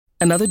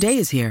Another day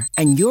is here,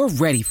 and you're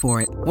ready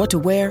for it. What to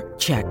wear?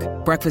 Check.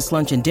 Breakfast,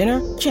 lunch, and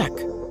dinner? Check.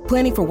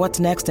 Planning for what's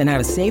next and how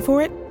to save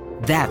for it?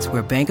 That's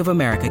where Bank of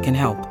America can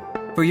help.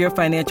 For your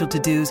financial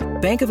to-dos,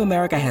 Bank of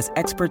America has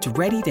experts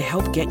ready to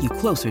help get you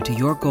closer to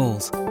your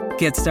goals.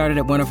 Get started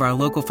at one of our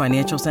local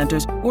financial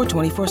centers or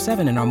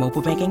 24/7 in our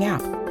mobile banking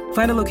app.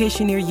 Find a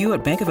location near you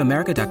at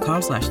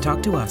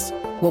bankofamerica.com/talktous.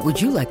 What would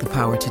you like the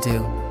power to do?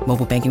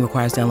 Mobile banking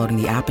requires downloading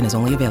the app and is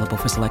only available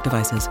for select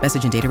devices.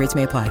 Message and data rates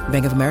may apply.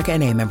 Bank of America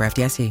N.A., member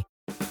FDIC.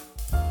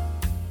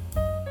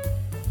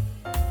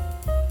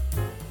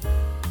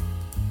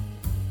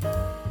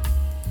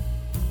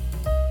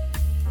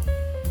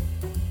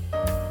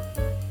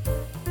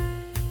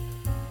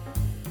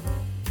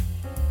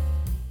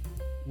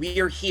 We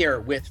are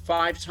here with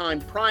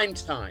five-time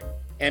primetime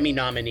Emmy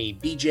nominee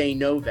BJ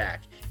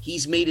Novak.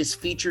 He's made his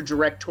feature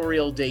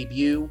directorial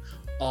debut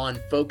on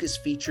Focus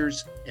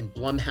Features and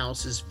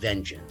Blumhouse's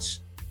Vengeance.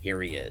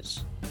 Here he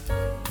is.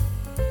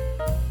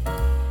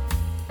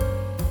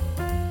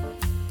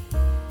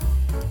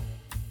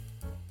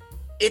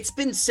 It's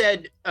been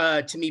said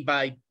to me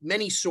by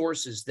many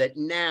sources that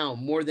now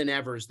more than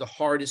ever is the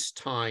hardest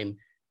time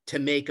to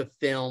make a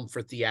film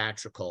for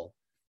theatrical.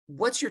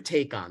 What's your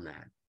take on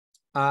that?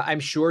 I'm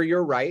sure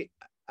you're right.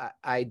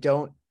 I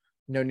don't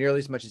know nearly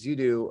as much as you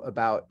do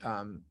about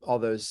all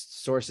those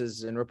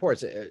sources and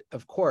reports.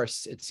 Of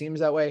course, it seems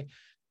that way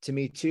to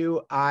me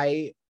too.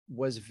 I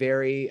was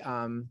very,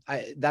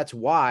 that's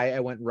why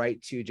I went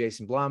right to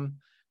Jason Blum,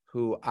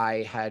 who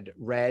I had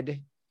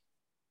read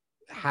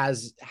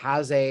has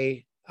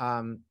a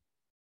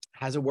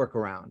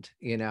workaround,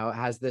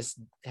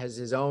 has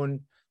his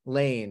own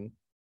lane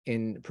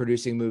in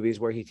producing movies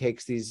where he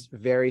takes these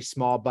very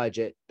small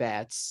budget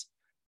bets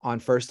on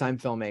first-time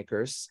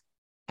filmmakers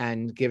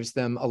and gives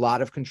them a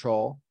lot of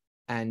control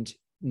and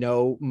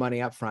no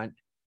money up front,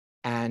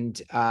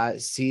 and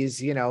sees,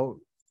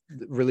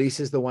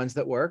 releases the ones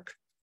that work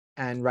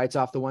and writes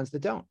off the ones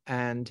that don't.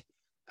 And,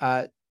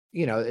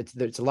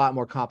 it's a lot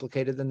more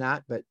complicated than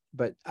that,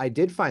 but I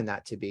did find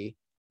that to be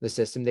the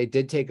system. They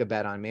did take a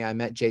bet on me. I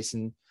met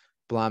Jason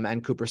Blum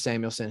and Cooper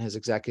Samuelson, his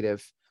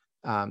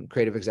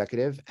creative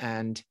executive,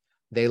 and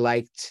they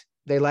liked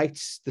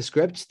the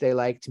script. They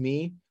liked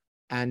me.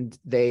 And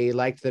they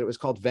liked that it was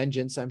called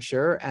Vengeance, I'm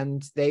sure,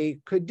 and they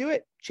could do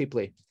it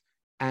cheaply.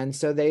 And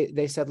so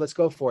they said, let's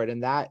go for it.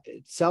 And that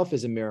itself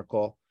is a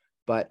miracle.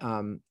 But,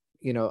 I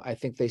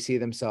think they see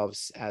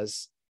themselves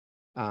as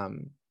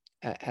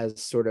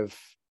sort of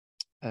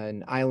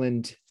an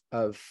island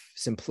of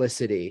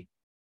simplicity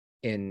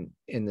in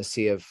the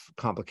sea of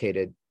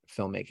complicated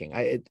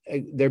filmmaking.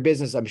 Their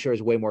business, I'm sure,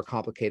 is way more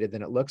complicated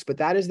than it looks, but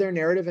that is their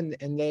narrative,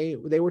 and they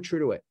were true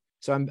to it.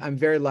 So I'm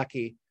very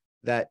lucky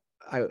that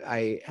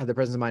I had the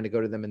presence of mind to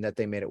go to them and that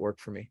they made it work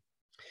for me.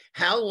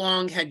 How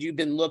long had you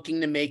been looking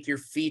to make your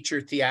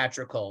feature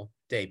theatrical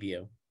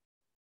debut?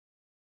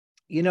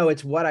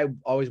 It's what I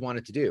always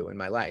wanted to do in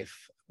my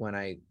life. When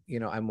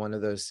I'm one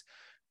of those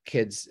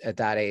kids at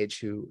that age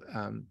who,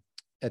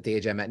 at the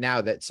age I'm at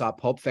now, that saw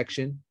Pulp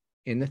Fiction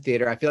in the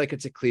theater. I feel like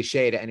it's a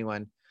cliche to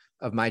anyone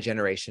of my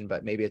generation,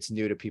 but maybe it's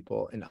new to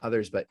people and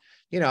others. But,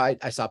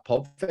 I saw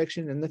Pulp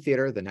Fiction in the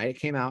theater the night it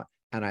came out,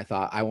 and I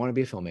thought, I want to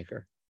be a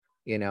filmmaker.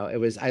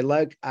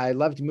 I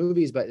loved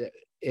movies, but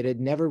it had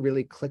never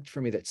really clicked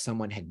for me that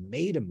someone had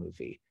made a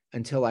movie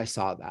until I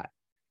saw that.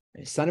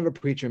 Son of a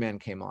Preacher Man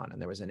came on, and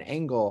there was an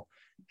angle,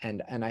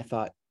 and I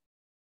thought,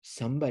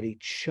 somebody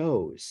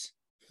chose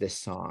this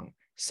song.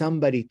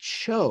 Somebody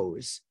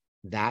chose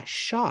that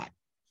shot.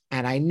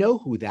 And I know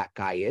who that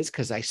guy is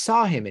because I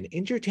saw him in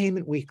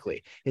Entertainment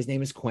Weekly. His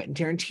name is Quentin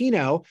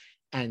Tarantino,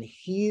 and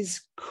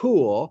he's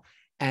cool.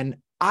 And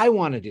I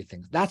want to do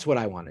things. That's what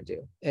I want to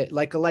do,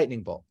 like a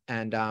lightning bolt.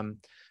 And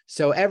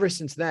so ever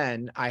since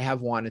then, I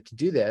have wanted to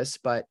do this,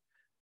 but,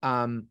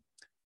 I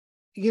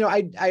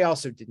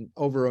also didn't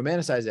over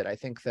romanticize it. I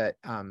think that,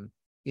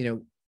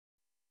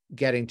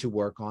 getting to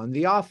work on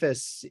The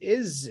Office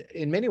is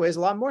in many ways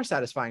a lot more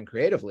satisfying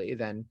creatively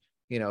than,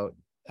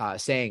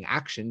 saying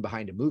action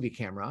behind a movie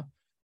camera.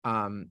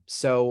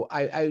 So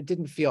I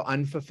didn't feel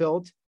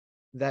unfulfilled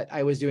that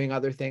I was doing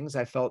other things.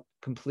 I felt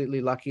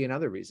completely lucky in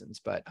other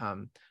reasons, but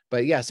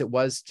yes, it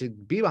was to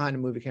be behind a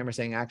movie camera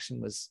saying action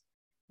was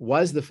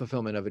the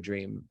fulfillment of a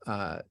dream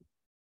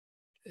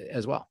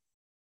as well.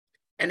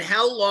 And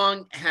how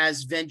long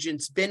has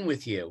Vengeance been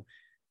with you?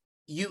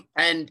 You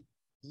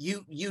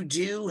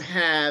do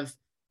have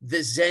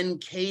the Zen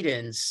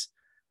cadence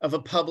of a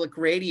public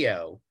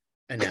radio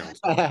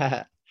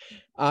announcer.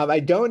 I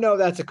don't know if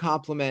that's a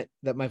compliment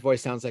that my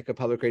voice sounds like a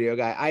public radio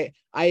guy.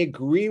 I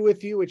agree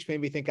with you, which made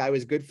me think I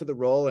was good for the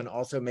role, and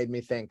also made me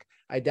think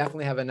I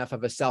definitely have enough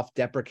of a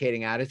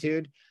self-deprecating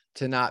attitude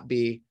to not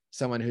be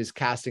someone who's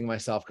casting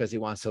myself because he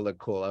wants to look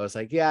cool. I was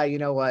like, yeah, you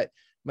know what?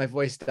 My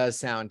voice does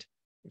sound,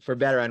 for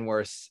better and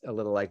worse, a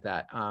little like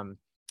that.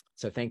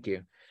 So thank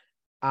you.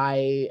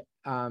 What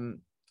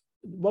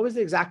was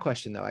the exact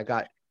question though? I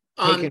got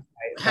taken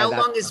how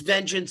long has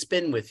Vengeance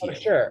been with you? Oh,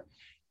 sure.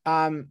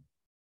 I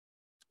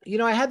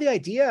had the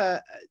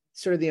idea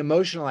sort of the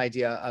emotional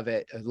idea of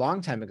it a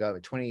long time ago,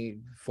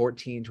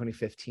 2014,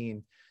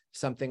 2015,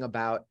 something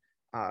about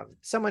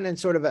someone in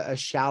sort of a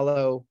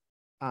shallow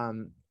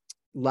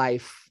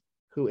life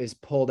who is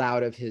pulled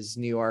out of his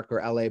New York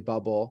or LA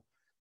bubble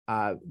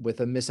with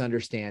a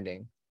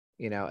misunderstanding,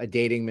 a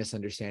dating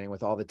misunderstanding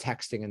with all the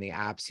texting and the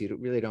apps. You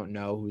really don't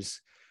know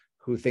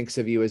who thinks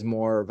of you as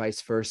more or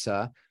vice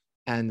versa.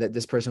 And that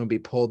this person will be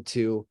pulled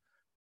to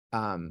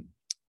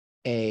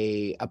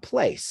a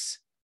place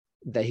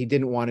that he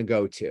didn't want to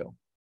go to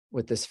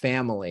with this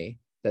family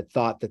that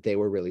thought that they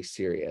were really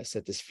serious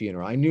at this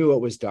funeral. I knew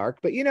it was dark,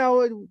 but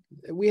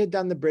we had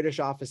done the British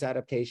Office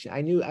adaptation.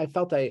 I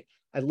felt I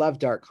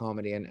loved dark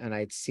comedy, and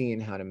I'd seen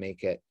how to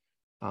make it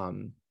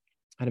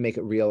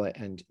real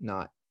and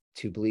not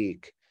too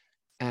bleak.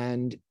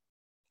 And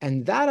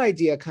that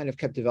idea kind of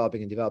kept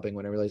developing and developing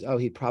when I realized,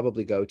 he'd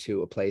probably go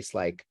to a place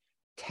like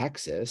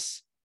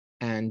Texas.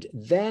 And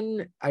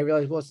then I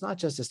realized, well, it's not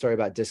just a story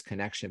about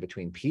disconnection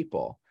between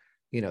people.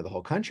 The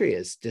whole country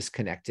is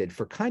disconnected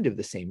for kind of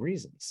the same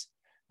reasons,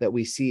 that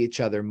we see each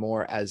other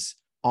more as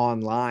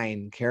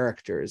online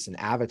characters and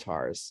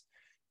avatars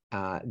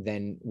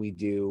than we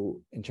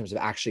do in terms of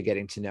actually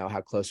getting to know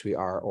how close we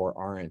are or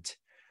aren't.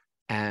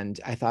 And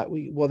I thought,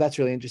 well, that's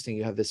really interesting.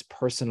 You have this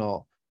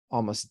personal,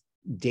 almost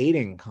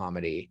dating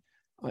comedy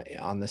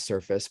on the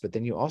surface, but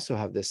then you also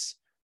have this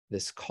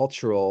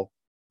cultural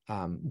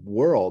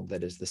world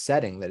that is the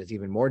setting that is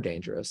even more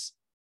dangerous,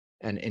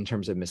 and in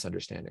terms of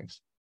misunderstandings.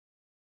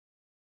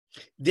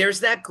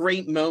 There's that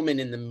great moment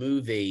in the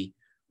movie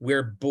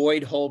where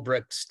Boyd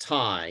Holbrook's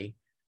Ty,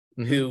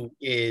 who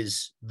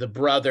is the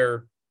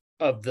brother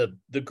of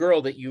the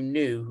girl that you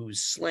knew who's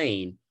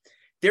slain,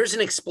 there's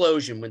an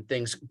explosion when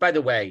things, by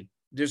the way,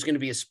 there's going to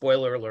be a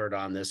spoiler alert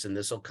on this, and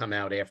this will come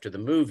out after the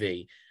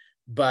movie,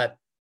 but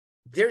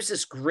there's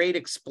this great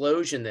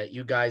explosion that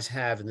you guys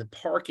have in the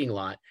parking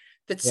lot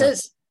that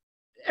says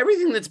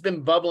everything that's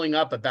been bubbling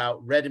up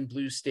about red and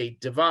blue state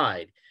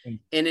divide.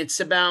 And it's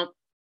about,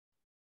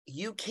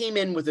 you came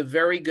in with a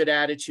very good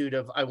attitude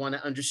of, I want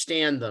to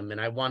understand them and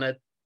I want to,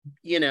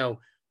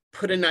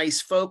 put a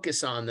nice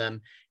focus on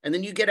them. And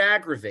then you get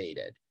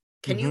aggravated.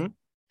 Can you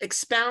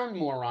expound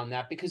more on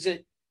that? Because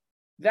that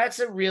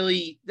and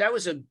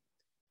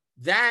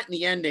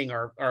the ending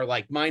are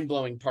like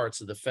mind-blowing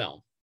parts of the film.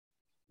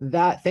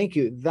 Thank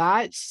you.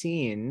 That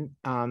scene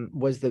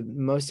was the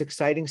most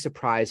exciting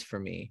surprise for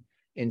me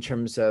in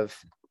terms of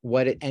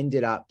what it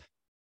ended up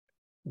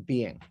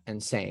being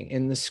and saying.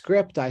 In the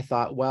script, I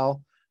thought,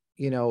 well,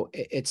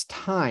 it's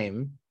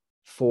time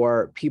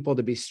for people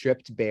to be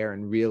stripped bare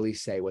and really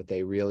say what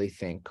they really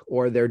think,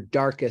 or their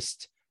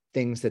darkest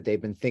things that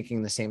they've been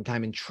thinking the same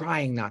time and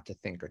trying not to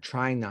think or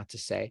trying not to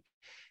say.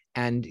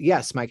 And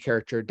yes, my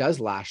character does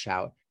lash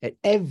out at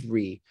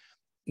every,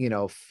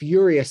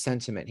 furious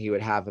sentiment he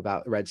would have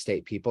about red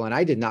state people. And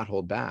I did not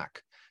hold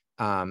back.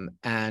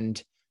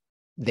 And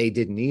they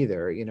didn't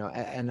either,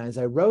 and as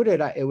I wrote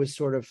it, it was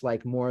sort of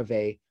like more of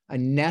a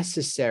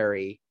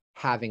necessary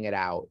having it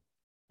out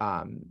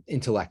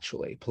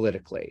intellectually,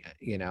 politically,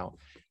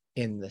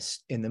 in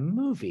the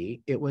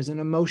movie, it was an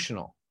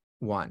emotional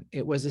one.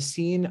 It was a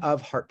scene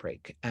of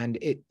heartbreak, and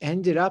it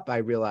ended up, I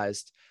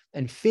realized,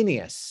 and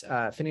Phineas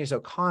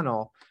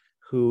O'Connell,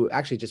 who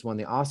actually just won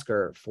the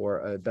Oscar for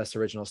a Best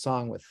Original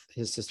Song with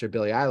his sister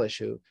Billie Eilish,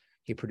 who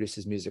he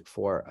produces music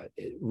for,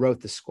 wrote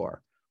the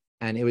score,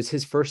 and it was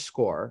his first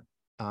score,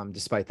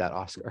 despite that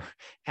Oscar.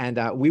 And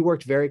we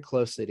worked very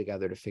closely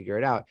together to figure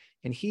it out.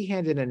 And he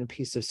handed in a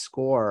piece of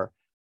score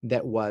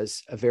that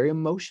was a very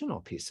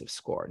emotional piece of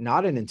score,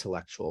 not an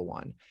intellectual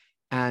one.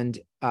 And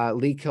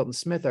Lee Kilton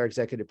Smith, our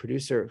executive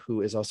producer,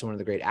 who is also one of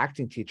the great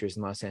acting teachers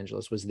in Los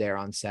Angeles, was there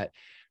on set,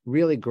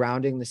 really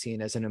grounding the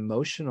scene as an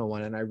emotional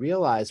one. And I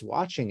realized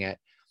watching it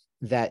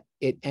that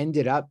it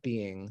ended up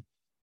being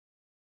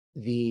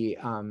the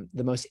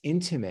most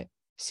intimate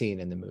scene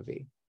in the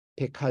movie,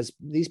 because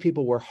these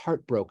people were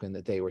heartbroken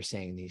that they were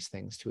saying these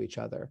things to each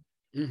other.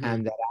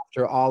 And that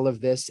after all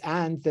of this,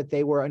 and that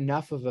they were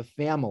enough of a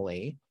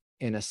family,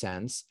 in a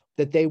sense,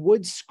 that they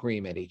would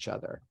scream at each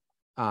other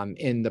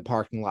in the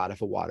parking lot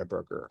of a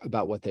Whataburger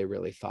about what they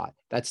really thought.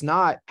 That's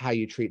not how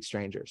you treat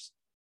strangers.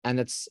 And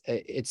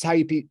it's how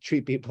you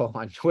treat people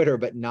on Twitter,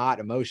 but not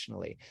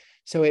emotionally.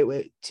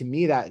 So to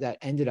me, that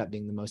ended up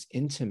being the most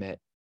intimate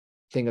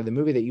thing of the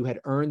movie, that you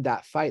had earned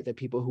that fight, that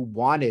people who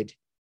wanted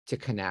to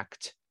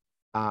connect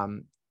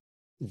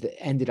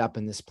ended up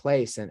in this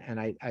place. And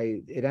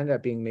it ended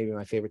up being maybe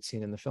my favorite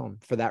scene in the film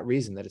for that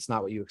reason, that it's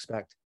not what you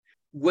expect.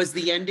 Was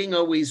the ending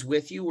always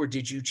with you, or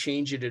did you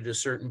change it at a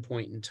certain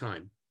point in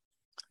time,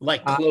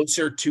 like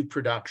closer to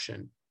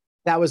production?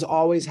 That was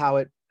always how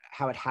it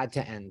had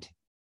to end.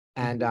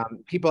 And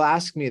people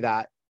asked me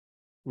that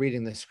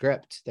reading the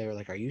script. They were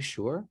like, "Are you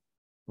sure?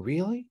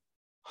 Really?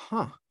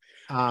 Huh?"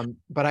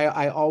 But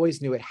I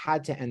always knew it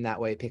had to end that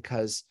way,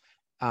 because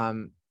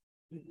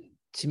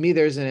to me,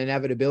 there's an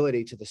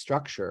inevitability to the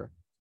structure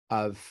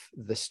of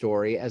the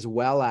story, as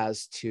well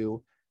as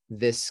to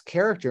this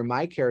character,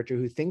 my character,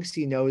 who thinks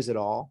he knows it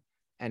all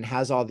and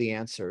has all the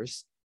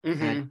answers,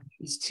 and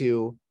needs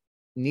to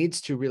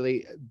needs to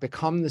really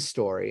become the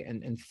story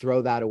and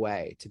throw that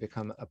away to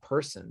become a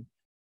person.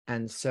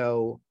 And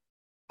so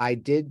I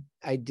did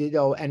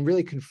and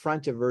really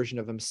confront a version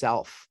of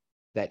himself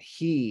that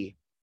he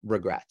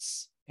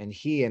regrets and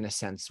he, in a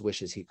sense,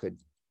 wishes he could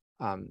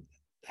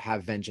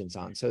have vengeance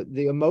on. So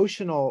the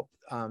emotional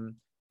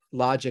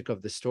logic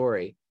of the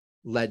story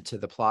led to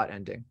the plot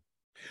ending.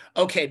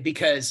 Okay,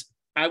 because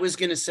I was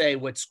going to say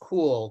what's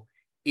cool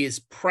is,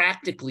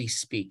 practically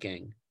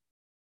speaking,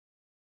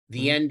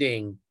 the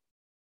ending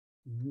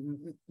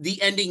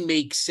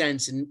makes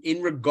sense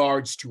in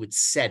regards to its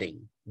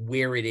setting,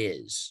 where it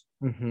is,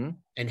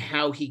 and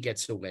how he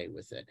gets away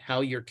with it,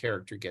 how your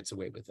character gets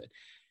away with it.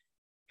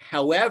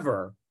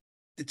 However,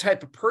 the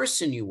type of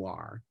person you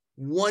are,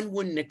 one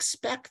wouldn't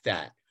expect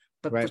that.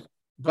 But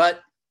but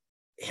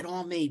it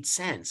all made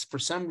sense. For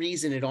some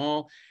reason, it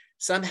all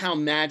somehow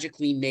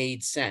magically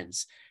made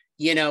sense.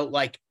 You know,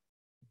 like,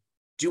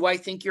 do I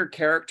think your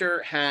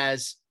character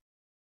has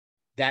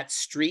that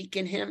streak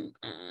in him?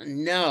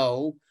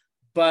 No,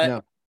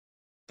 but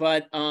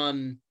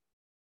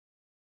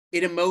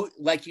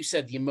like you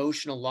said, the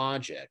emotional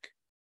logic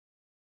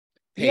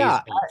pays Yeah,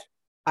 out.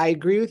 I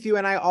agree with you.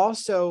 And I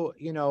also,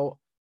 you know,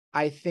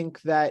 I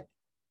think that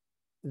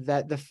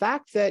the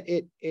fact that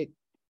it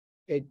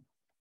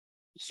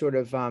sort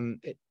of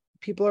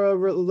people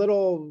are a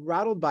little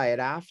rattled by it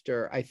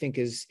after, I think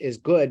is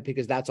good,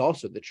 because that's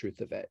also the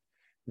truth of it,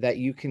 that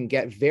you can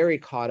get very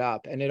caught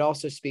up. And it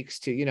also speaks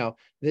to, you know,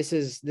 this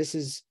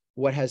is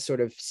what has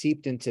sort of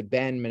seeped into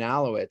Ben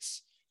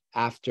Manalowitz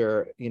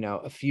after, you know,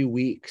 a few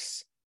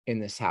weeks in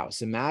this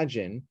house.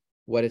 Imagine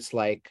what it's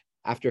like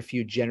after a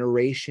few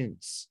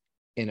generations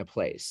in a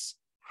place,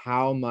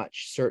 how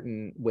much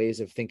certain ways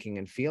of thinking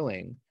and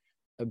feeling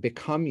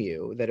become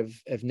you that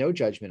have no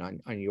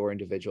judgment on your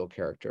individual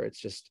character. It's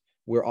just,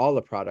 we're all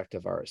a product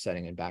of our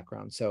setting and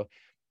background. So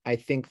I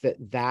think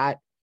that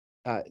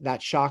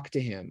shock to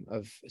him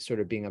of sort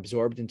of being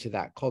absorbed into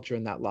that culture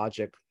and that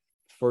logic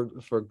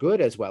for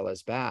good as well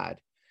as bad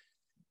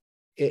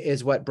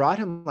is what brought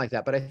him like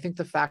that. But I think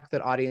the fact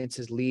that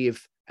audiences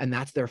leave and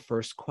that's their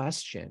first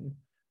question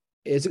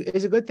is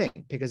a good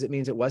thing, because it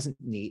means it wasn't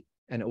neat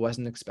and it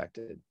wasn't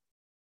expected.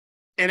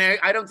 And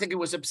I don't think it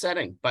was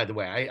upsetting, by the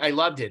way. I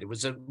loved it. It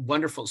was a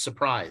wonderful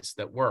surprise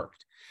that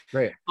worked.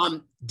 Right.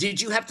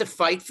 Did you have to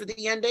fight for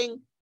the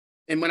ending?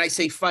 And when I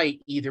say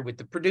fight, either with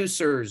the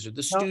producers or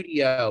the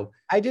studio,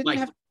 I didn't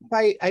have to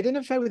fight. I didn't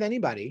have to fight with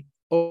anybody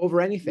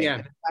over anything. Yeah.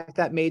 And in fact,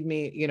 that made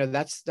me, you know,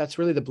 that's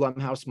really the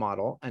Blumhouse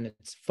model, and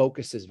its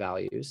focus is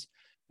values.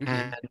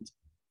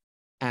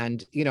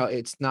 And you know,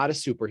 it's not a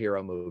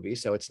superhero movie,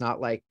 so it's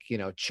not like, you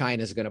know,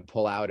 China's going to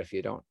pull out if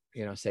you don't,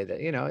 you know, say that.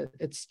 You know,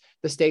 it's,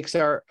 the stakes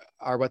are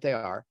what they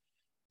are.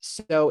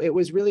 So it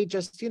was really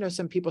just, you know,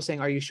 some people saying,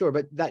 are you sure?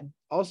 But that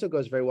also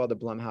goes very well to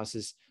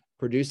Blumhouse's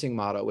producing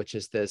model, which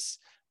is this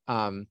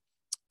almost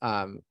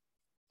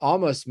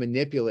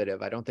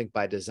manipulative. I don't think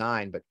by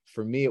design, but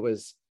for me, it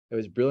was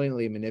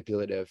brilliantly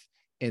manipulative,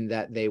 in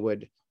that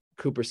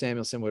Cooper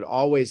Samuelson would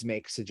always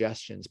make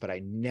suggestions, but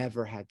I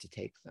never had to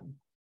take them.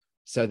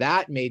 So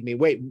that made me,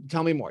 wait,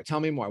 tell me more.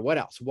 What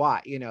else?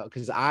 Why? You know,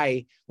 because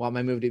I want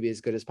my movie to be as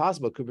good as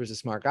possible. Cooper's a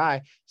smart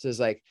guy. So it's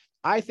like,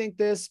 I think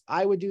this,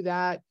 I would do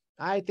that.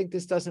 I think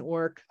this doesn't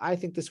work. I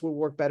think this would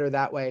work better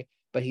that way.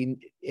 But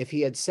if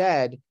he had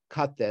said,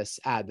 cut this,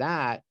 add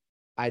that,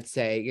 I'd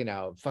say, you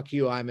know, fuck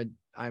you, I'm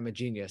a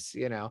genius.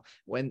 You know,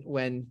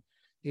 when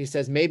he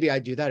says, maybe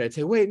I'd do that, I'd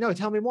say, wait, no,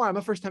 tell me more. I'm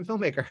a first-time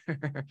filmmaker.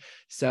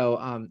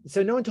 So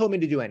no one told me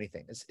to do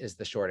anything is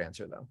the short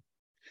answer, though.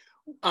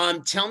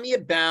 Tell me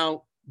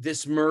about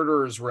this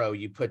murderer's row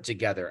you put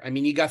together. I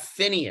mean, you got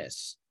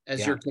Phineas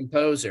as your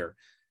composer,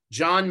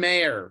 John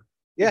Mayer,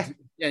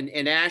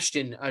 and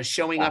Ashton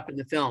showing up in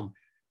the film.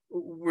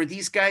 Were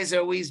these guys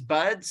always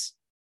buds?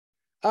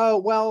 Oh,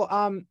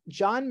 well,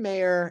 John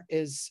Mayer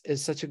is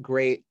such a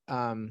great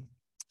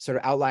sort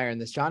of outlier in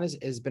this. John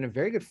has been a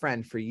very good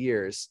friend for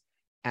years.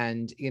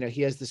 And, you know,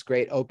 he has this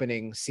great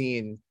opening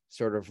scene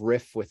sort of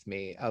riff with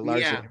me,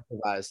 largely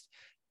improvised.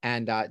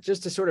 And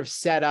just to sort of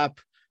set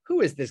up,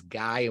 who is this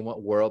guy and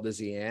what world is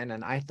he in?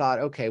 And I thought,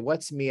 okay,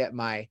 what's me at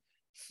my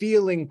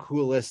feeling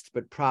coolest,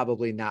 but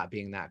probably not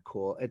being that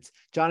cool?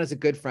 John is a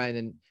good friend.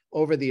 And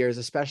over the years,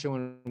 especially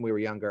when we were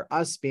younger,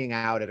 us being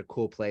out at a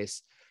cool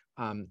place,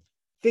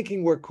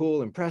 thinking we're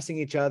cool, impressing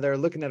each other,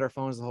 looking at our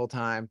phones the whole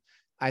time,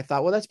 I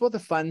thought, well, that's both a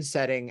fun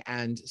setting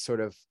and sort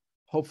of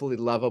hopefully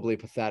lovably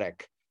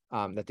pathetic,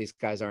 that these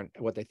guys aren't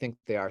what they think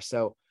they are.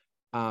 So,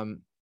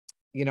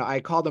 you know, I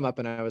called them up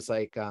and I was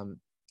like,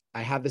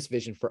 I have this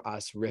vision for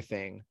us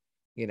riffing,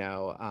 you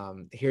know,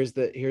 here's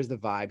the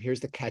vibe, here's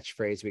the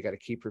catchphrase we got to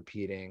keep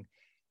repeating.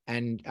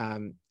 And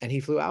he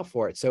flew out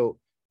for it. So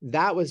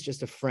that was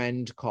just a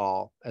friend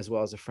call as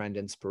well as a friend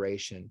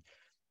inspiration.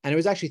 And it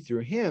was actually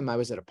through him. I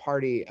was at a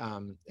party,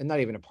 and not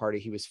even a party.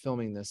 He was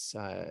filming this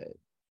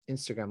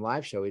Instagram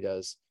live show he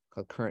does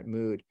called Current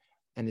Mood.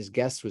 And his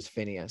guest was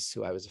Phineas,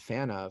 who I was a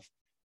fan of.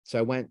 So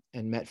I went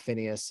and met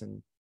Phineas,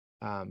 and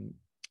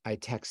I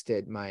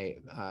texted my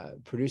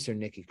producer,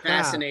 Nikki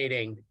Kraft.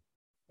 Fascinating.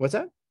 What's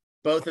that?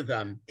 Both of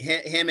them,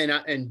 him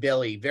and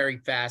Billy, very Oh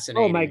my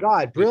fascinating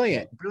God, people.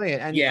 brilliant.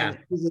 And, Yeah,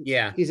 and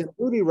yeah. he's a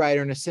movie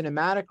writer and a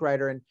cinematic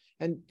writer.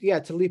 And yeah,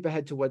 to leap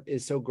ahead to what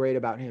is so great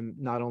about him,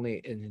 not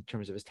only in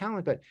terms of his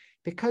talent, but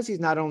because he's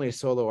not only a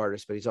solo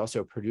artist, but he's also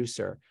a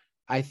producer.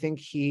 I think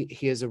he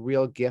has a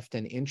real gift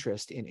and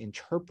interest in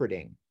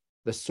interpreting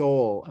the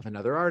soul of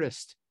another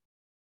artist.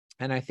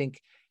 And I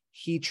think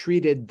he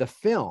treated the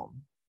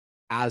film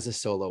as a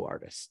solo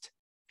artist.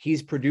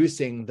 He's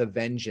producing the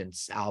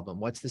Vengeance album.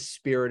 What's the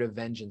spirit of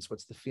Vengeance?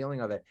 What's the feeling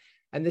of it?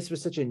 And this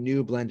was such a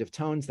new blend of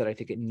tones that I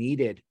think it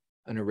needed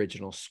an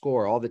original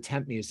score. All the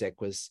temp music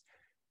was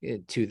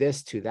to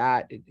this, to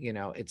that.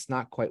 It's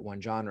not quite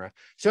one genre.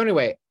 So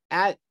anyway,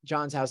 at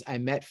John's house, I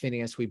met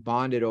Phineas. We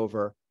bonded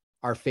over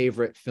our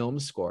favorite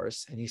film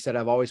scores. And he said,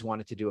 I've always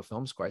wanted to do a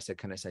film score. I said,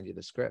 can I send you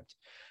the script?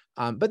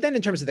 But then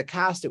in terms of the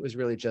cast, it was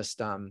really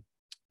just,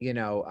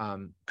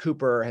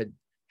 Cooper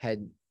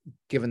had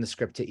given the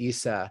script to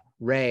Issa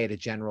Rae at a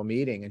general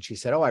meeting, and she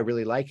said, oh, I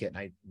really like it. And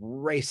I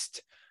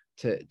raced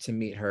to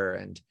meet her.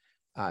 And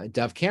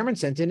Dove Cameron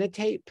sent in a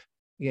tape.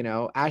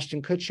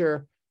 Ashton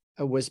Kutcher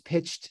was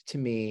pitched to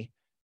me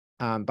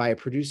by a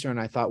producer, and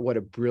I thought, what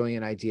a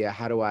brilliant idea.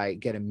 How do I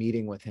get a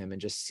meeting with him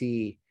and just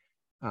see?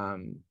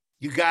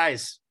 You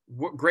guys,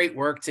 great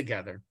work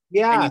together.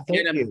 Yeah,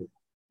 thank you.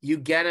 You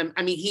get him.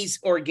 I mean, he's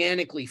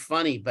organically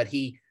funny, but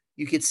you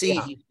could see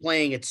he's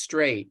playing it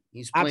straight.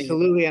 He's playing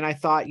absolutely. And I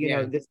thought,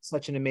 this is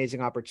such an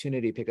amazing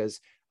opportunity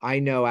because I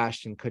know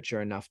Ashton Kutcher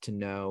enough to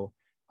know,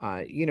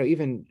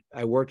 even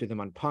I worked with him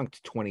on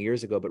Punk'd 20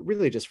 years ago, but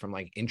really just from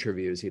like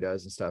interviews he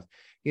does and stuff.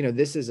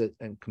 This is a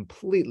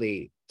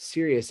completely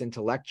serious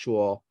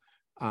intellectual,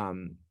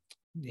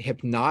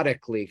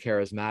 hypnotically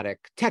charismatic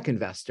tech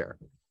investor.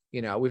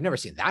 We've never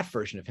seen that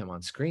version of him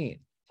on screen.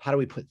 How do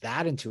we put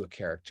that into a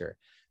character?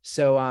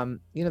 So,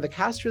 the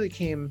cast really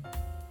came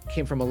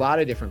from a lot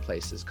of different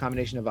places,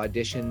 combination of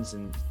auditions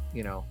and,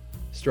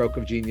 stroke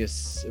of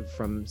genius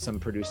from some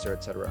producer,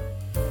 etc.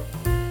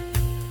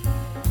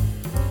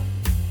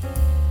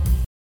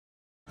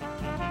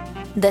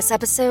 This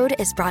episode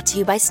is brought to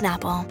you by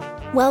Snapple.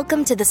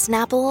 Welcome to the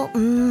Snapple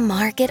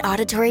Market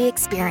Auditory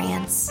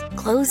Experience.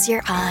 Close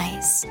your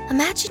eyes.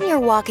 Imagine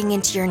you're walking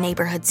into your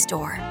neighborhood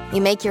store.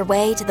 You make your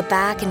way to the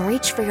back and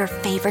reach for your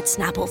favorite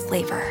Snapple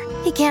flavor.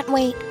 You can't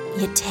wait.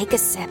 You take a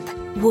sip.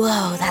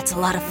 Whoa, that's a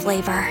lot of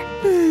flavor.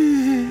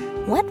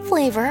 What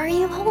flavor are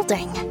you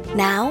holding?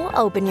 Now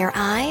open your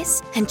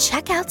eyes and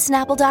check out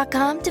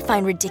Snapple.com to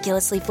find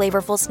ridiculously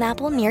flavorful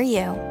Snapple near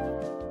you.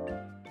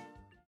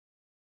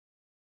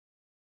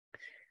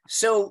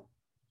 So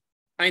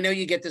I know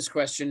you get this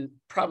question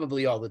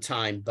probably all the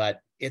time,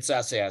 but it's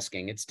us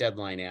asking, it's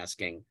Deadline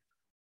asking.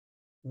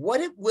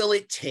 What will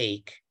it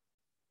take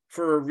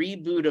for a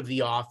reboot of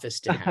The Office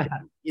to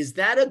happen? Is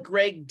that a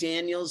Greg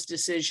Daniels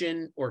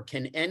decision, or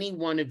can any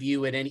one of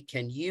you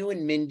can you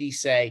and Mindy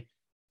say,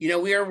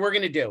 we're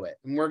going to do it,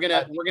 and we're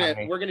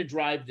going to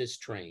drive this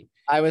train?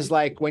 I was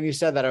like, when you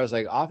said that, I was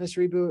like, Office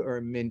reboot or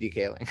Mindy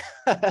Kaling?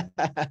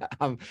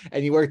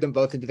 And you worked them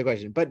both into the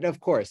question, but of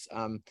course.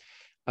 I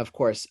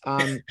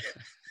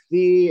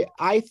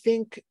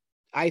think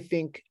I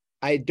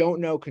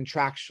don't know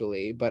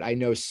contractually, but I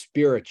know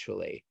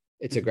spiritually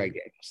it's a Greg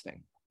Daniels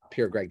thing,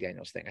 pure Greg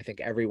Daniels thing. I think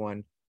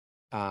everyone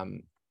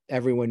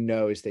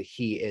knows that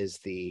he is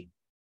the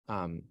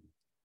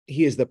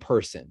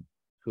person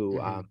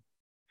who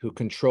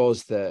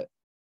controls the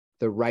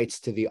rights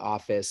to The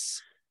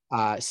Office,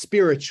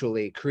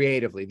 spiritually,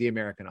 creatively, the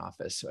American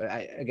Office.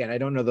 I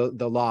don't know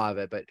the law of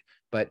it,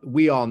 but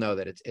we all know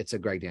that it's a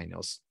Greg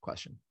Daniels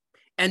question.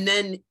 And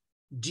then,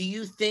 do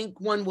you think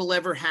one will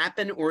ever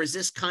happen, or is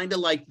this kind of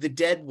like the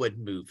Deadwood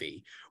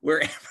movie,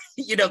 where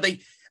they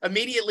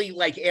immediately,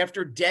 like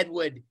after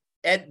Deadwood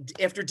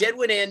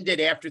ended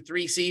after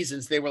 3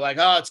 seasons, they were like,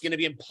 oh, it's going to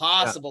be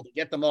impossible to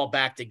get them all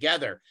back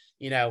together.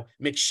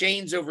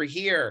 McShane's over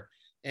here,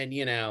 and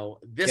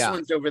this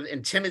one's over,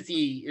 and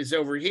Timothy is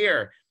over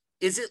here.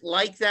 Is it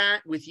like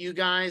that with you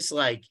guys?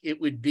 Like, it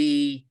would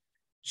be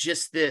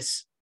just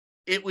this,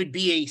 it would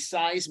be a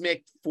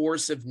seismic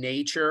force of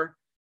nature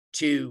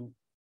to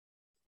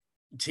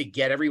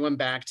get everyone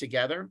back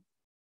together?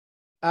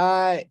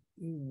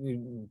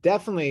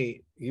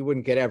 Definitely you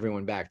wouldn't get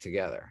everyone back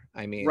together.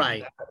 I mean,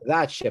 right.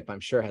 That ship I'm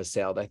sure has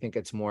sailed. I think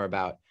it's more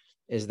about,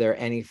 is there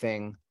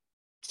anything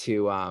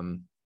to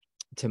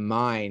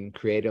mine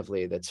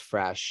creatively that's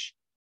fresh?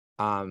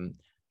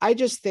 I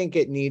just think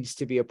it needs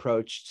to be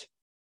approached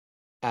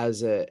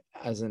as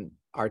an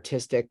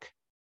artistic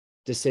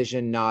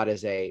decision, not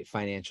as a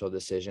financial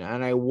decision.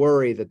 And I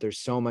worry that there's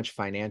so much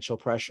financial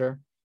pressure,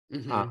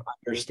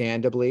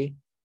 understandably,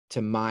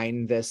 to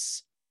mine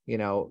this,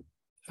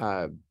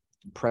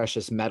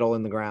 precious metal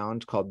in the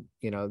ground called,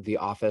 The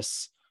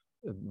Office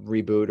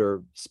reboot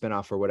or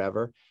spinoff or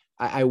whatever.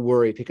 I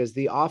worry because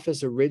The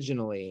Office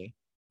originally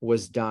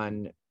was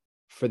done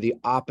for the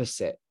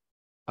opposite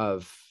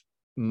of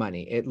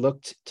money. It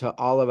looked to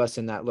all of us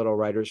in that little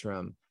writer's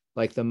room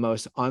like the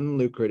most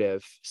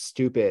unlucrative,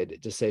 stupid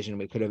decision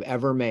we could have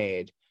ever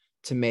made,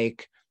 to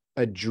make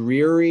a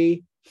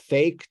dreary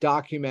fake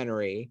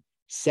documentary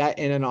set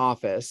in an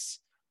office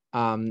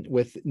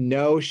with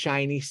no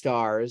shiny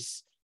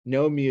stars,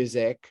 no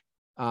music,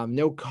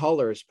 no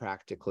colors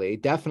practically,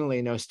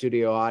 definitely no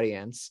studio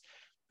audience,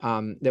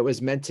 that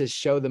was meant to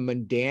show the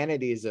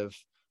mundanities of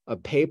a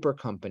paper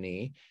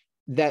company,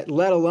 that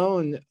let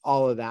alone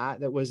all of that,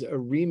 that was a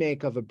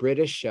remake of a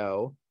British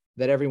show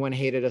that everyone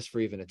hated us for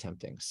even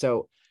attempting.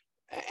 So,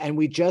 and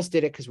we just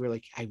did it because we're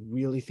like, I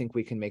really think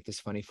we can make this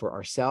funny for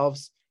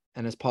ourselves.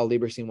 And as Paul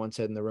Lieberstein once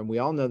said in the room, we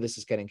all know this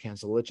is getting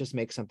canceled. Let's just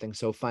make something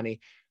so funny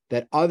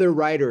that other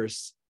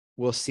writers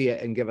will see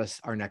it and give us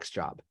our next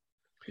job,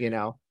 you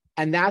know?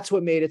 And that's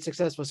what made it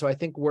successful. So I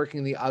think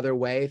working the other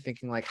way,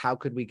 thinking like, how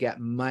could we get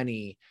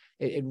money?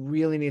 It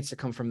really needs to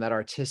come from that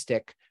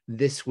artistic,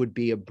 this would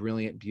be a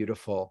brilliant,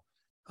 beautiful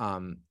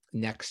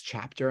next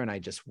chapter. And I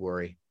just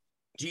worry.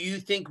 Do you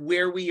think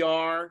where we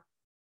are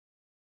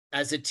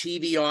as a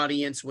TV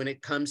audience when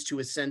it comes to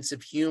a sense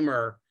of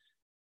humor,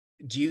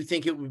 do you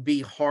think it would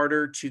be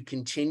harder to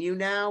continue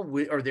now?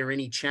 Are there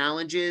any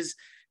challenges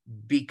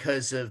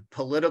because of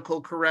political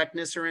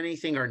correctness or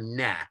anything, or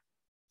nah?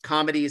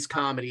 Comedy is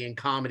comedy and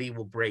comedy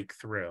will break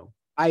through.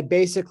 I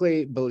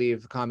basically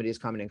believe comedy is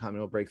comedy and comedy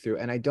will break through.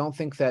 And I don't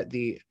think that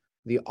the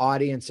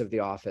audience of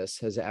The Office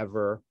has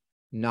ever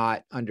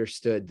not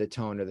understood the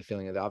tone or the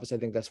feeling of The Office. I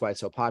think that's why it's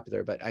so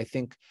popular. But I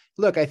think,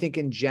 look, I think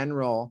in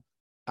general,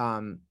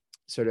 the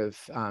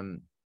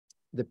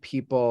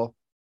people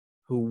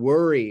who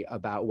worry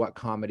about what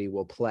comedy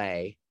will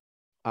play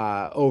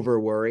over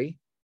worry.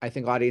 I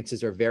think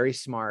audiences are very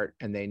smart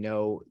and they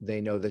know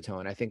the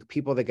tone. I think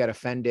people that get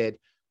offended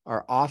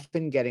are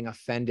often getting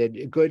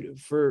offended good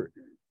for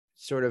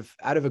sort of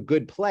out of a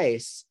good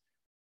place.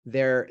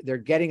 They're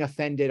getting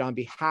offended on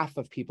behalf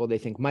of people they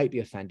think might be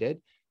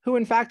offended, who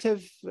in fact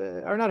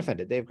are not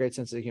offended. They have great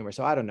sense of humor.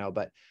 So I don't know,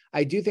 but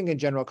I do think in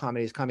general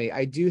comedy is comedy.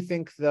 I do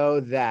think though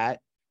that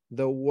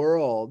the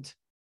world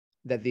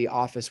that The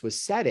Office was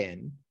set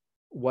in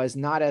was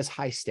not as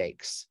high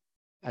stakes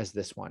as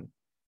this one.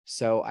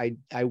 So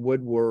I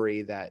would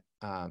worry that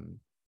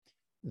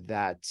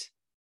that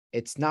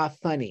it's not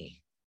funny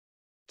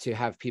to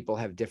have people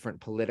have different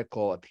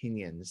political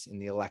opinions in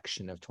the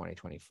election of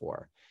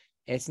 2024.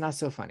 It's not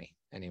so funny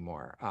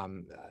anymore.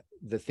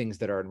 The things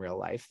that are in real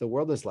life, the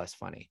world is less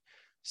funny.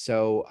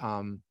 So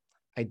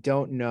I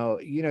don't know,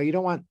 you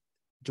don't want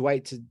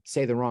Dwight to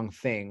say the wrong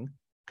thing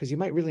because you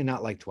might really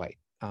not like Dwight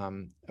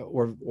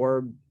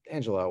or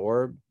Angela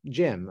or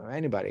Jim or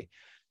anybody.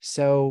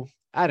 So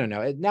I don't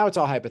know. Now it's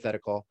all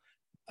hypothetical.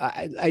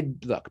 I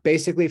look,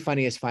 basically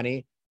funny is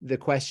funny. The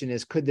question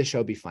is, could the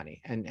show be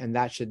funny? And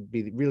that should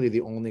be really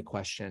the only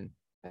question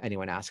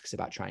anyone asks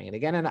about trying it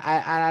again. And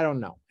I don't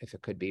know if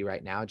it could be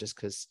right now, just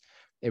because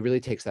it really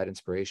takes that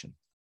inspiration.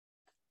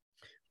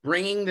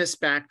 Bringing this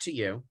back to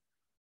you,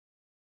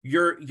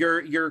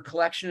 your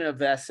collection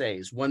of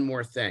essays, One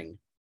More Thing.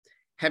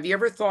 Have you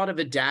ever thought of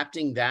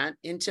adapting that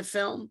into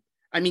film?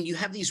 I mean, you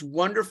have these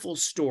wonderful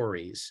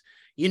stories.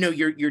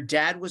 Your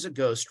dad was a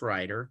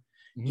ghostwriter.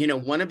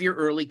 Mm-hmm. One of your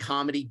early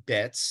comedy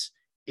bits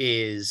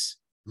is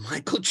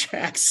Michael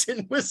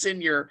Jackson was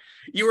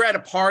you were at a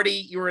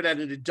party, you were at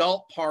an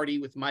adult party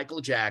with Michael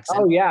Jackson.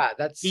 Oh yeah.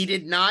 He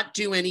did not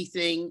do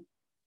anything.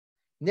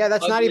 Yeah.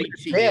 That's not even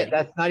a bit.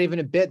 That's not even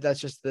a bit. That's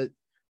just the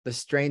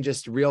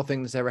strangest real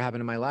thing that's ever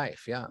happened in my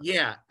life. Yeah.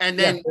 Yeah. And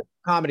then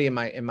comedy in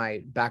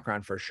my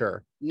background for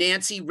sure.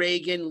 Nancy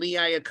Reagan, Lee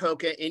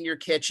Iacocca in your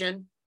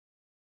kitchen.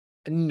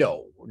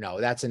 No,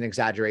 that's an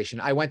exaggeration.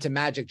 I went to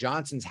Magic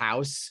Johnson's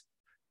house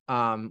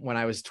when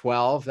I was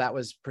 12. That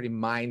was pretty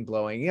mind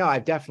blowing.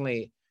 I've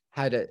definitely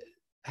had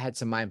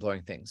some mind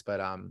blowing things, but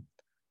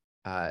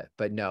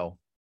no,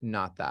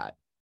 not that.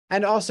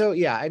 And also,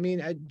 yeah, I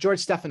mean,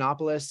 George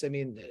Stephanopoulos,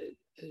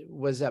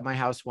 was at my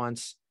house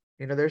once.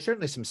 There's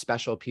certainly some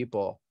special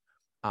people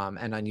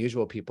and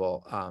unusual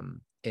people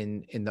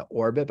in the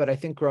orbit, but I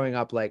think growing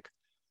up, like,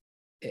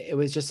 it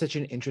was just such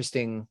an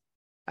interesting.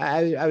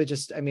 I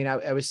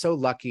was so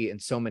lucky in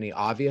so many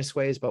obvious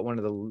ways, but one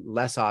of the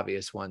less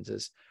obvious ones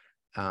is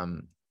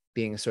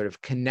being sort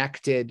of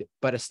connected,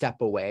 but a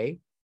step away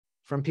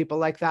from people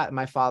like that.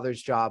 My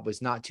father's job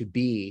was not to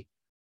be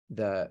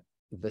the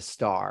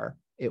star.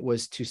 It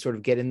was to sort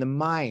of get in the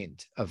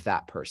mind of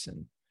that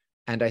person.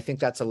 And I think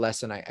that's a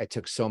lesson I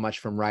took so much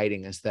from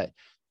writing, is that,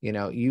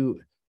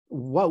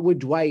 what would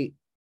Dwight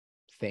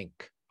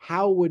think?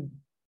 How would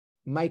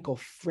Michael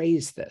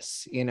phrase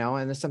this?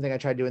 And it's something I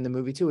tried to do in the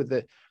movie too, with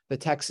the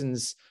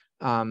Texans,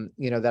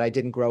 that I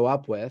didn't grow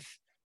up with,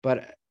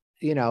 but,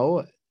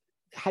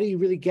 how do you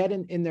really get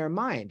in their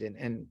mind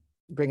and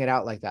bring it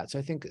out like that? So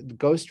I think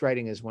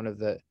ghostwriting is one of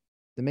the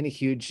many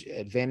huge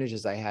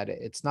advantages I had.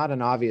 It's not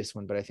an obvious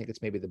one, but I think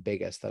it's maybe the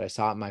biggest, that I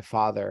saw in my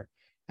father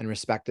and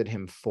respected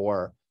him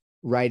for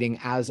writing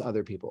as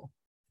other people.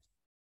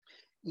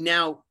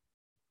 Now,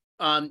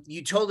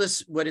 you told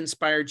us what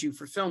inspired you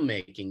for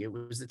filmmaking. It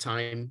was the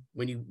time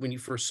when you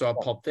first saw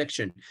Pulp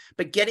Fiction,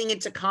 but getting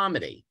into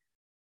comedy,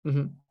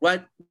 mm-hmm.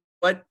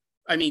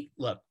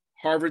 Look,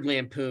 Harvard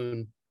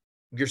Lampoon,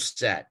 you're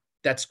set.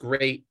 That's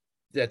great.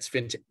 That's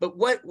fantastic. But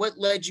what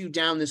led you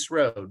down this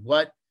road?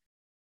 What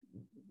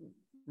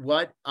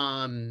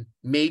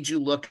made you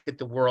look at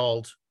the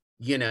world,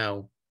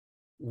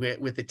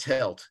 with a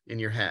tilt in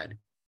your head?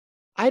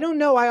 I don't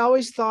know. I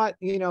always thought,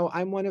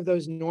 I'm one of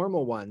those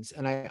normal ones.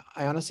 And I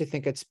honestly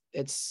think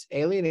it's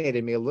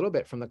alienated me a little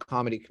bit from the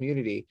comedy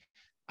community.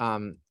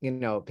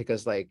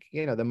 Because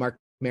the Mark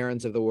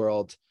Marons of the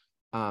world,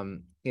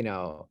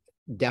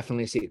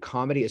 definitely see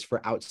comedy is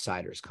for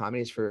outsiders.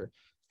 Comedy is for,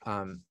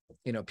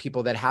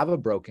 people that have a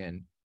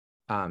broken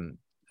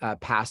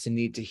past and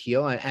need to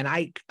heal. And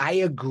I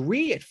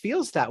agree. It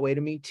feels that way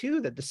to me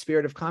too, that the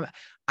spirit of comedy,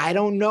 I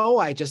don't know.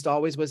 I just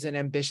always was an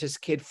ambitious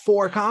kid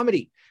for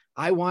comedy.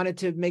 I wanted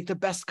to make the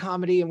best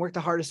comedy and work the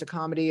hardest at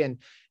comedy. And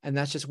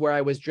that's just where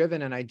I was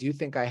driven. And I do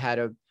think I had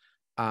a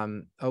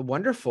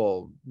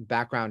wonderful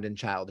background in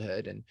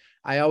childhood. And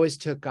I always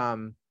took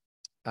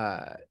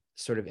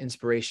sort of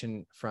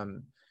inspiration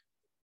from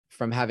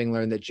having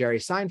learned that Jerry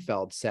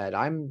Seinfeld said,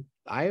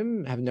 I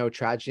have no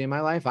tragedy in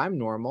my life. I'm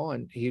normal.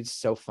 And he's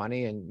so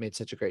funny and made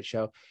such a great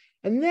show.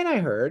 And then I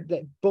heard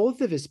that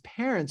both of his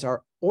parents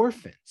are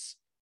orphans.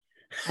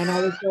 And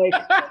I was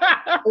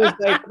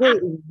like,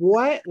 wait,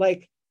 what?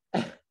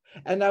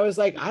 And I was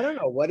like, I don't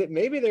know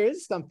maybe there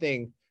is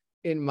something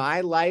in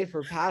my life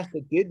or past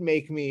that did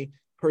make me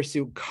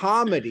pursue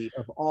comedy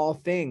of all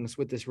things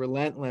with this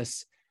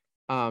relentlessness,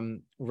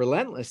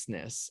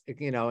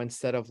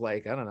 instead of I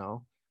don't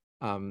know,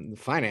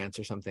 finance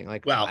or something I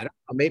don't know,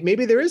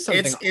 maybe there is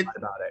something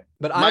about it.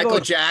 But Michael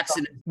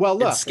Jackson. Well,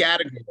 look,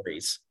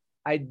 categories.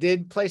 I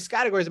did play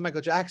categories of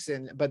Michael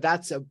Jackson, but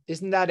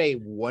isn't that a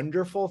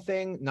wonderful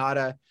thing?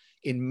 Not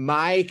in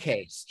my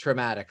case,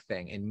 traumatic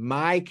thing. In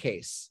my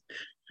case,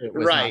 it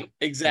was right. Not,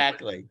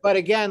 exactly. But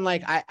again,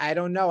 I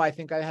don't know. I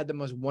think I had the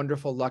most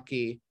wonderful,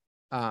 lucky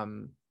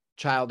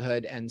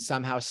childhood, and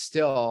somehow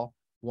still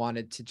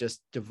wanted to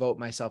just devote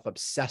myself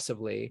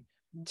obsessively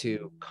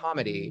to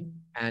comedy.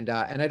 And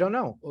I don't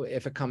know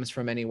if it comes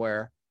from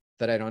anywhere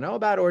that I don't know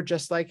about, or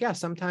just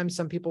sometimes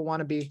some people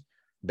want to be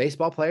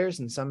baseball players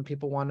and some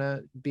people want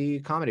to be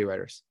comedy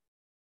writers.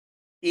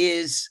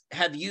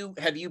 Have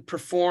you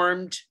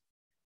performed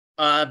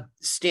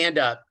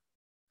stand-up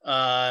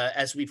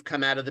as we've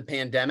come out of the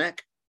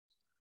pandemic?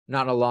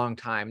 Not in a long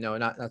time. No,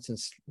 not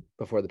since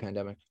before the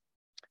pandemic.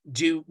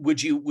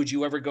 Would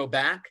you ever go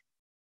back?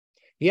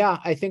 Yeah,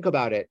 I think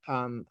about it.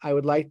 I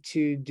would like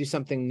to do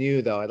something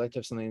new, though. I'd like to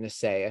have something to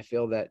say. I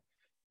feel that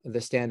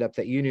the stand-up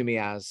that you knew me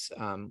as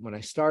when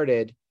I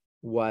started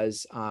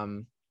was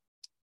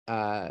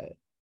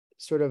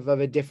sort of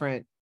a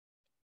different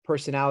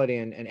personality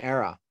and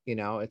era.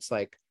 It's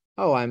like,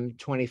 oh, I'm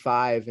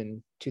 25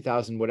 in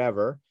 2000,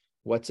 whatever.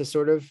 What's a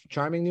sort of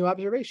charming new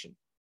observation?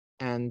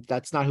 And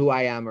that's not who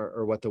I am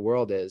or what the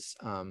world is.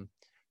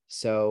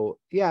 So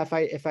yeah,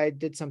 if I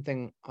did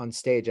something on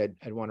stage,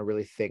 I'd want to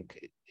really think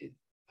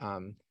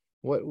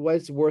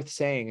what's worth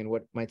saying and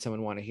what might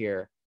someone want to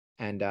hear.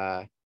 And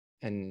I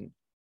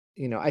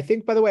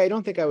think, by the way, I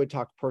don't think I would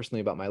talk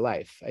personally about my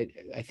life.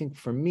 I think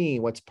for me,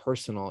 what's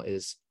personal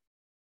is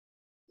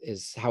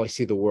how I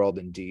see the world.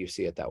 And do you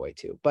see it that way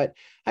too? But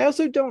I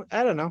also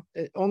I don't know,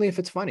 only if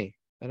it's funny.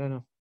 I don't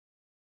know.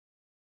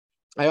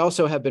 I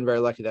also have been very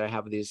lucky that I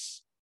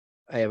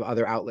have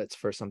other outlets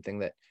for something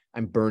that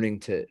I'm burning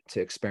to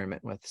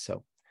experiment with.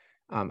 So,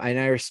 and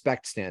I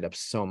respect stand-up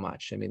so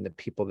much. I mean, the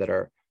people that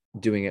are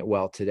doing it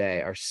well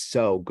today are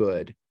so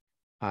good.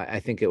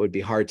 I think it would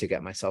be hard to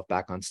get myself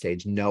back on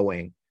stage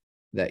knowing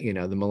that,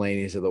 the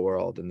Mulaney's of the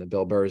world and the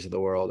Bill Burrs of the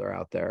world are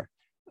out there.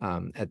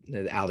 At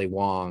Ali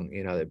Wong,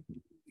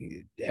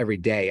 every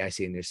day I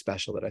see a new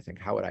special that I think,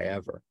 how would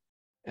I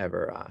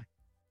ever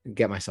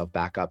get myself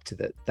back up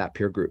to that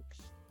peer group?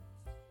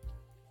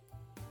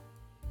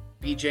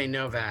 BJ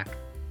Novak,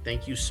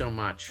 thank you so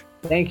much.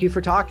 Thank you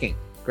for talking.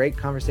 Great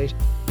conversation.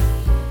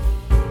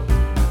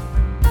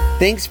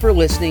 Thanks for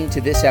listening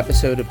to this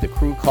episode of the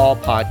Crew Call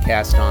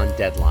podcast on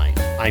Deadline.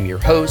 I'm your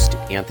host,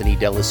 Anthony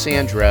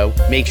D'Alessandro.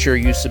 Make sure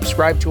you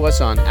subscribe to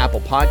us on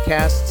Apple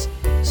Podcasts,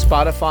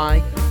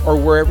 Spotify, or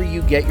wherever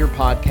you get your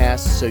podcasts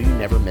so you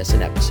never miss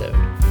an episode.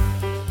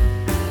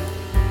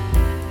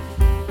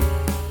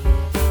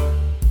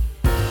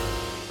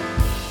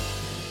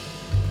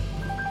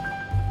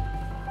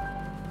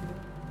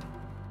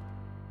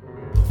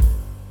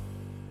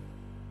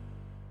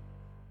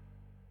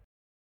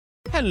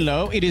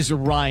 Hello, it is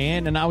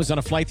Ryan, and I was on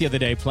a flight the other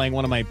day playing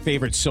one of my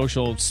favorite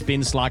social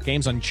spin slot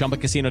games on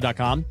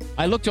ChumbaCasino.com.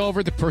 I looked over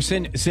at the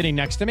person sitting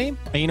next to me,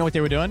 and you know what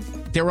they were doing?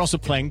 They were also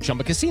playing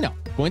Chumba Casino.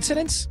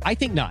 Coincidence? I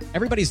think not.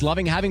 Everybody's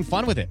loving having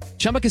fun with it.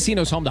 Chumba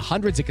Casino is home to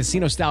hundreds of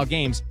casino-style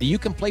games that you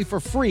can play for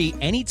free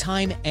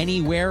anytime,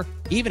 anywhere,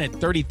 even at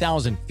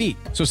 30,000 feet.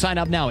 So sign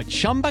up now at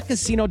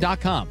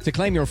ChumbaCasino.com to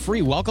claim your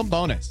free welcome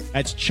bonus.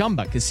 That's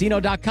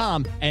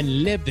ChumbaCasino.com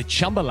and live the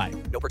Chumba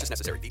life. No purchase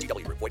necessary.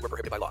 VGW. Void where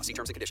prohibited by law. See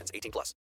terms and conditions. 18+.